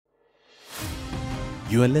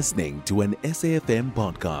You are listening to an SAFM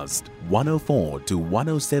podcast, 104 to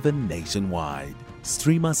 107 nationwide.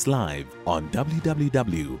 Stream us live on www.safm.co.za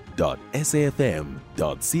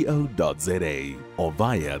or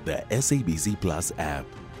via the SABC Plus app.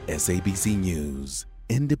 SABC News,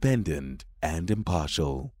 independent and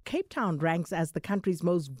impartial. Cape Town ranks as the country's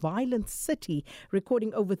most violent city,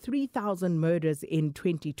 recording over 3,000 murders in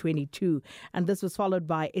 2022. And this was followed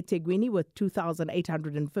by eThekwini with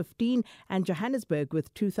 2,815 and Johannesburg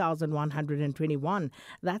with 2,121.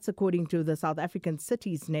 That's according to the South African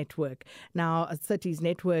Cities Network. Now, Cities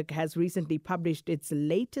Network has recently published its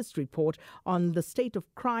latest report on the state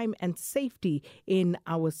of crime and safety in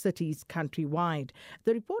our cities countrywide.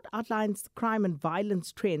 The report outlines crime and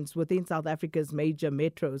violence trends within South Africa's major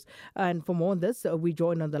metros. And for more on this, we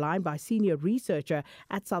join on the line by senior researcher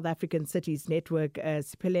at South African Cities Network,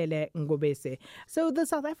 Siphelele Ngobese. So the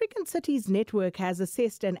South African Cities Network has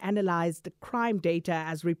assessed and analysed crime data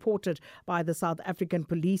as reported by the South African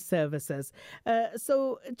Police Services.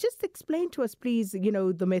 So just explain to us, please,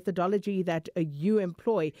 the methodology that you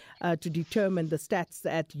employ to determine the stats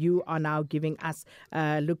that you are now giving us,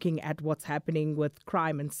 looking at what's happening with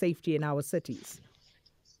crime and safety in our cities.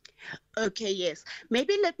 Okay, yes.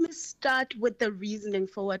 Maybe let me start with the reasoning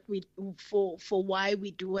for what for why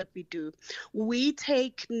we do what we do. We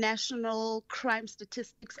take national crime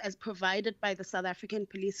statistics as provided by the South African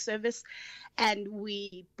Police Service, and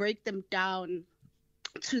we break them down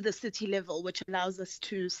to the city level, which allows us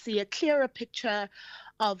to see a clearer picture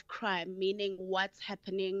of crime, meaning what's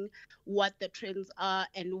happening, what the trends are,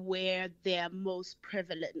 and where they're most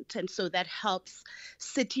prevalent. And so that helps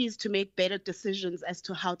cities to make better decisions as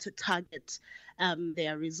to how to target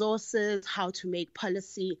their resources, how to make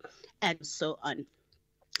policy, and so on.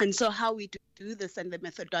 And so how we do this and the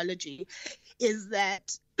methodology is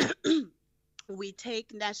that we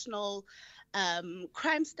take national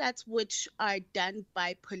crime stats, which are done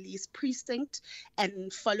by police precinct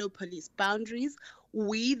and follow police boundaries.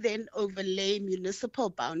 We then overlay municipal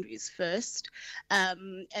boundaries first,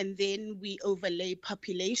 and then we overlay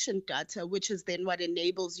population data, which is then what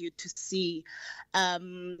enables you to see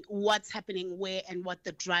what's happening where and what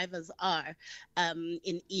the drivers are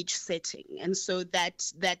in each setting. And so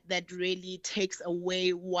that really takes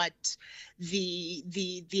away what the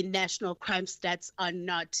national crime stats are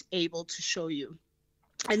not able to show you.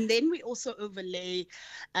 And then we also overlay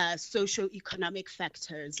socio-economic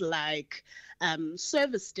factors like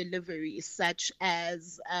service delivery, such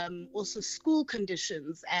as also school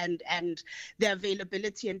conditions and the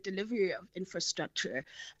availability and delivery of infrastructure.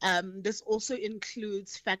 This also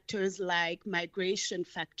includes factors like migration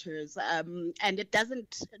factors, and it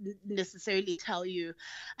doesn't necessarily tell you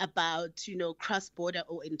about, cross-border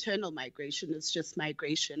or internal migration. It's just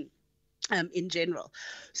migration in general.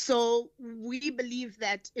 So we believe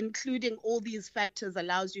that including all these factors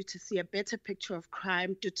allows you to see a better picture of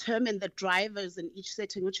crime, determine the drivers in each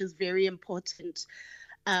setting, which is very important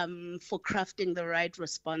for crafting the right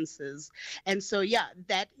responses. And so,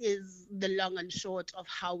 that is the long and short of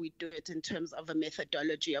how we do it in terms of a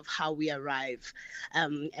methodology of how we arrive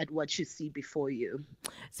at what you see before you.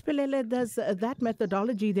 Siphelele, does that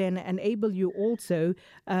methodology then enable you also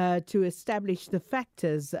to establish the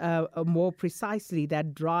factors more precisely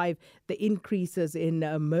that drive the increases in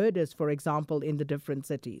murders, for example, in the different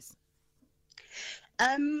cities?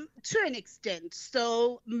 To an extent.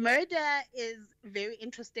 So murder is very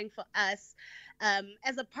interesting for us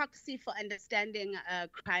as a proxy for understanding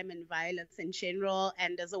crime and violence in general,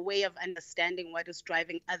 and as a way of understanding what is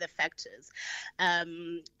driving other factors.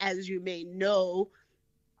 As you may know,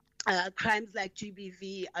 crimes like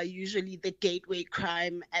GBV are usually the gateway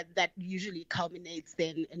crime, and that usually culminates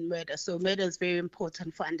then in murder. So murder is very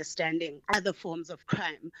important for understanding other forms of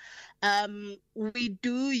crime. We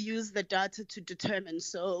do use the data to determine.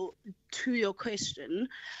 So to your question,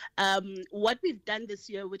 what we've done this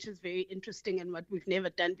year, which is very interesting and what we've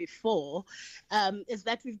never done before, is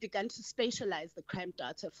that we've begun to spatialize the crime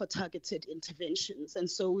data for targeted interventions. And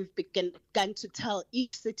so we've begun to tell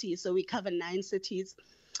each city, so we cover 9 cities,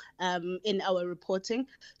 in our reporting.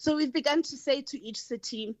 So we've begun to say to each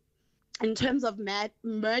city, in terms of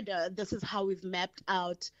murder, this is how we've mapped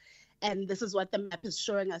out, and this is what the map is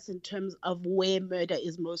showing us in terms of where murder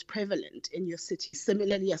is most prevalent in your city.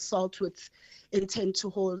 Similarly, assault with intent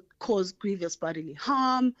to cause grievous bodily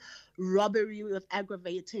harm, robbery with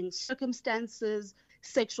aggravating circumstances,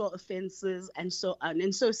 sexual offenses, and so on.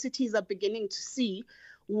 And so cities are beginning to see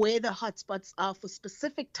where the hotspots are for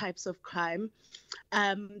specific types of crime.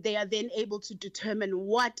 They are then able to determine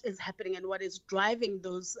what is happening and what is driving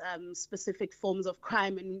those specific forms of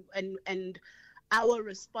crime, and our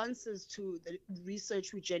responses to the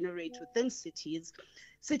research we generate within cities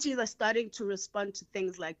are starting to respond to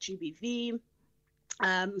things like GBV,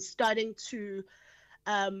 starting to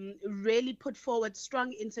really put forward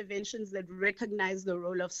strong interventions that recognize the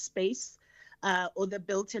role of space or the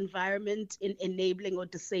built environment in enabling or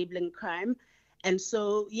disabling crime. And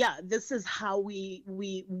so, yeah, this is how we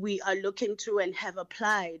are looking to and have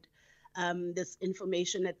applied this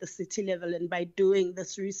information at the city level. And by doing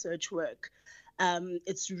this research work,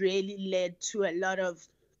 it's really led to a lot of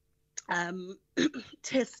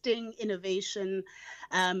testing, innovation,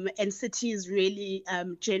 and cities really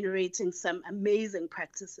generating some amazing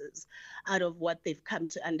practices out of what they've come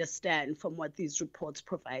to understand from what these reports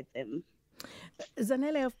provide them.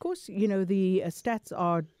 Zanele, of course, the stats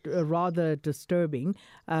are rather disturbing.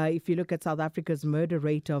 If you look at South Africa's murder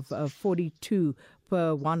rate of 42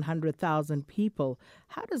 per 100,000 people,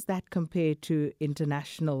 how does that compare to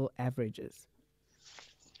international averages?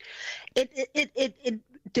 It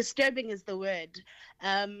disturbing is the word.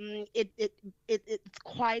 It's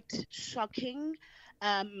quite shocking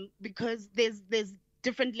because there's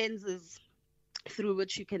different lenses through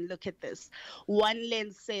which you can look at this. One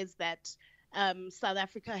lens says that South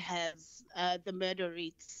Africa has the murder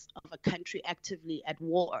rates of a country actively at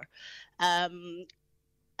war.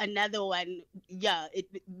 Another one,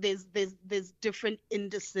 there's different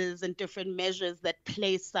indices and different measures that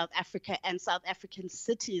place South Africa and South African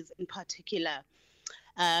cities in particular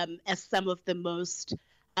as some of the most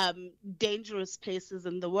dangerous places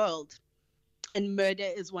in the world. And murder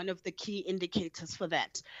is one of the key indicators for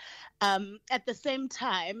that. At the same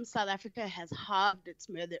time, South Africa has halved its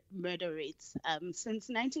murder rates. Since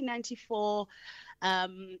 1994,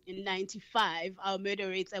 in 95, our murder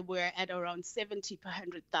rates were at around 70 per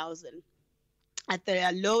 100,000. At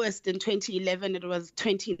their lowest in 2011, it was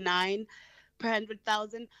 29 per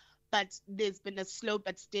 100,000. But there's been a slow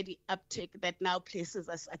but steady uptick that now places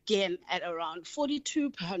us again at around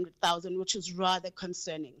 42 per 100,000, which is rather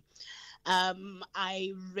concerning.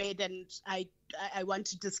 I read, and I want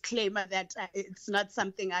to disclaimer that it's not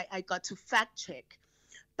something I got to fact check,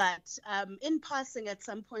 but in passing at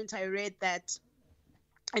some point I read that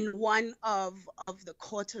in one of the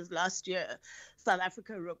quarters last year, South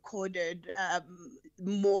Africa recorded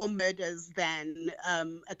more murders than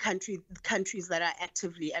countries that are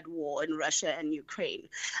actively at war in Russia and Ukraine.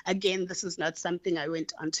 Again, this is not something I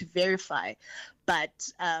went on to verify, but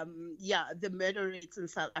the murder rates in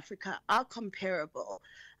South Africa are comparable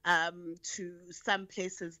to some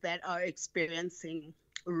places that are experiencing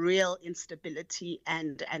real instability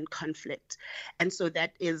and conflict. And so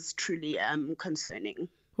that is truly concerning.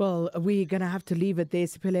 Well, we're going to have to leave it there,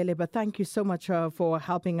 Siphelele, but thank you so much for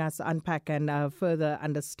helping us unpack and further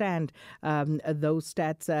understand those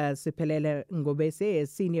stats. Siphelele Ngobese is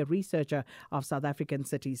Senior Researcher of South African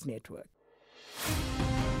Cities Network.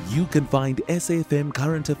 You can find SAFM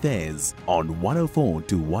Current Affairs on 104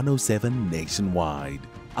 to 107 nationwide.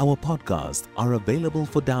 Our podcasts are available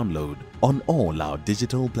for download on all our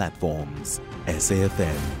digital platforms.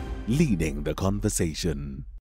 SAFM, leading the conversation.